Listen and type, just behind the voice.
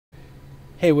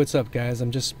Hey, what's up guys? I'm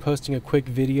just posting a quick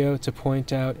video to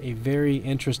point out a very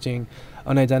interesting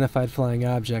unidentified flying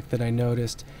object that I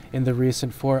noticed in the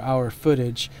recent 4-hour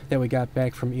footage that we got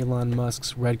back from Elon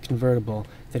Musk's red convertible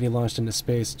that he launched into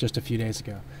space just a few days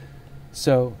ago.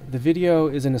 So the video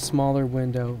is in a smaller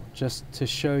window just to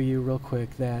show you real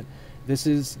quick that this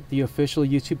is the official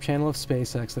YouTube channel of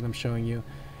SpaceX that I'm showing you,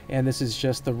 and this is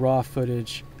just the raw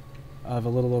footage of a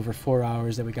little over 4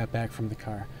 hours that we got back from the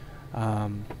car.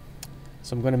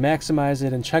 So I'm going to maximize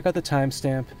it and check out the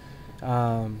timestamp.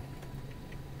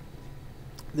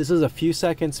 This is a few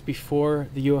seconds before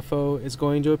the UFO is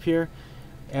going to appear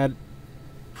at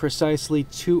precisely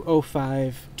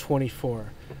 2:05:24.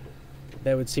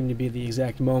 That would seem to be the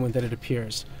exact moment that it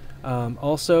appears.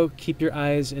 Also, keep your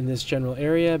eyes in this general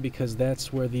area because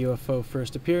that's where the UFO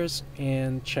first appears,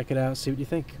 and check it out, see what you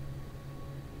think.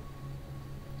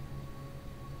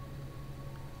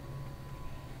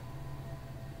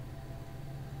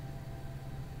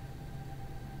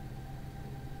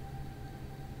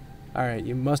 Alright,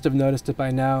 you must have noticed it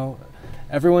by now.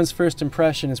 Everyone's first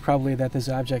impression is probably that this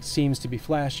object seems to be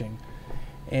flashing,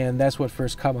 and that's what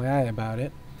first caught my eye about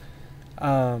it.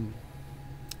 And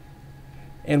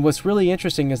what's really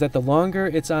interesting is that the longer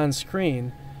it's on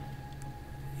screen,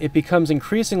 it becomes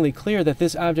increasingly clear that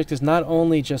this object is not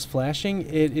only just flashing,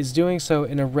 it is doing so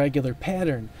in a regular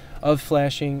pattern of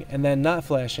flashing and then not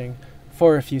flashing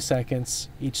for a few seconds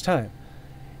each time.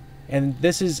 And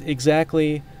this is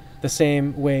exactly the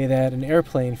same way that an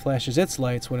airplane flashes its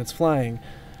lights when it's flying,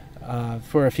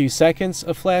 for a few seconds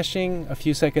of flashing, a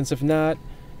few seconds of not,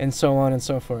 and so on and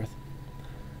so forth.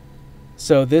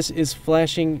 So this is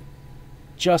flashing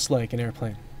just like an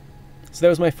airplane. So that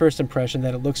was my first impression,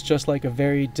 that it looks just like a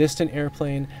very distant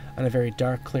airplane on a very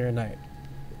dark, clear night.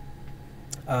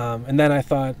 And then I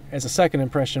thought, as a second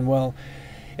impression, well,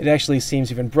 it actually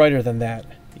seems even brighter than that.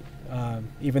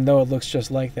 Even though it looks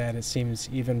just like that, it seems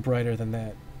even brighter than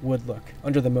that would look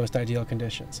under the most ideal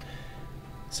conditions.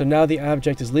 So now the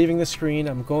object is leaving the screen.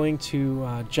 I'm going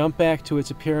to jump back to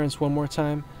its appearance one more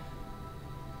time.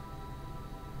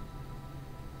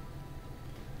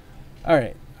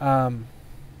 Alright,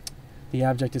 the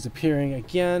object is appearing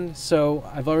again. So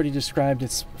I've already described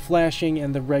its flashing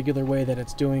and the regular way that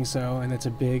it's doing so, and it's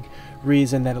a big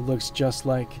reason that it looks just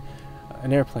like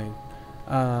an airplane,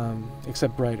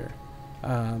 except brighter.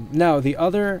 Now, the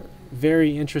other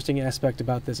very interesting aspect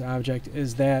about this object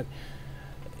is that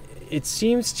it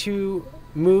seems to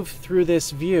move through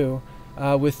this view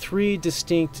with 3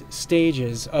 distinct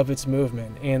stages of its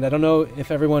movement. And I don't know if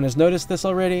everyone has noticed this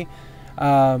already,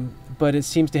 but it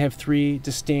seems to have 3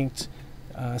 distinct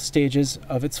stages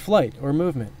of its flight or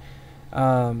movement.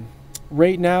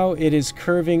 Right now it is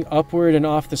curving upward and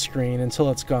off the screen until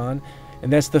it's gone,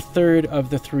 and that's the third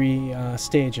of the 3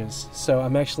 stages. So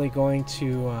I'm actually going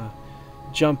to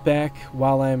jump back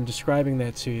while I'm describing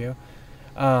that to you.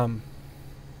 But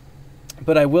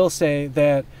I will say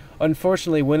that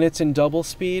unfortunately when it's in double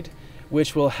speed,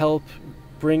 which will help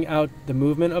bring out the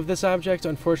movement of this object,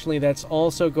 unfortunately that's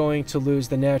also going to lose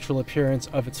the natural appearance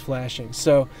of its flashing.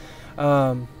 So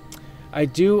I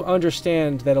do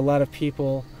understand that a lot of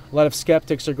people, a lot of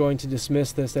skeptics are going to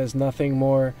dismiss this as nothing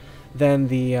more than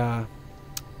the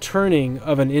turning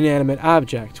of an inanimate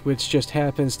object, which just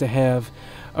happens to have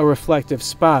a reflective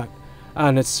spot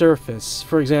on its surface.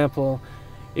 For example,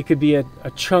 it could be a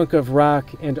chunk of rock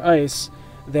and ice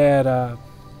that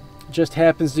just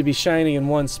happens to be shining in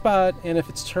one spot, and if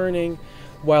it's turning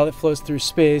while it flows through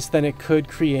space, then it could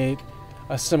create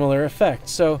a similar effect.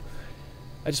 So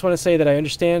I just want to say that I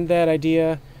understand that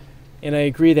idea, and I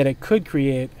agree that it could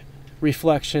create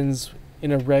reflections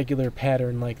in a regular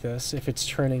pattern like this if it's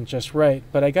turning just right.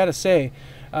 But I gotta say,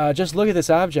 just look at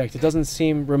this object. It doesn't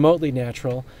seem remotely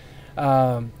natural.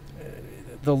 The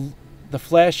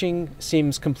flashing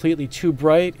seems completely too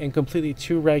bright and completely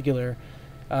too regular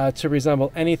to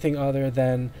resemble anything other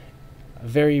than a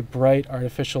very bright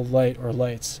artificial light or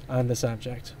lights on this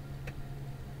object.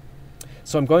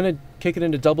 So I'm going to kick it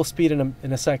into double speed in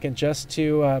a second just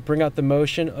to bring out the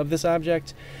motion of this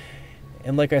object.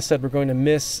 And like I said, we're going to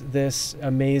miss this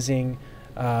amazing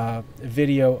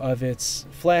video of its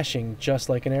flashing just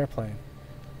like an airplane.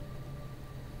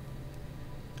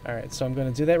 Alright, so I'm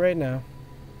going to do that right now.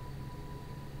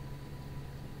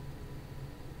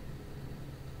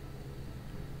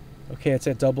 Okay, it's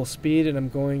at double speed, and I'm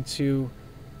going to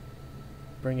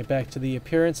bring it back to the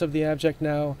appearance of the object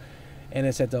now, and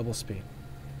it's at double speed.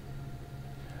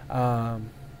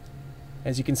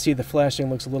 As you can see, the flashing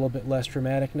looks a little bit less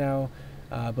dramatic now,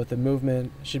 but the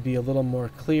movement should be a little more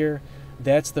clear.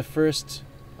 That's the first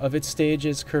of its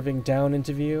stages curving down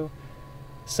into view.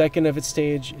 Second of its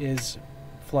stage is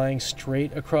flying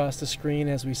straight across the screen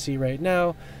as we see right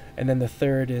now, and then the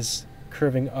third is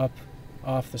curving up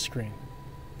off the screen.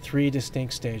 3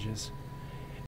 distinct stages.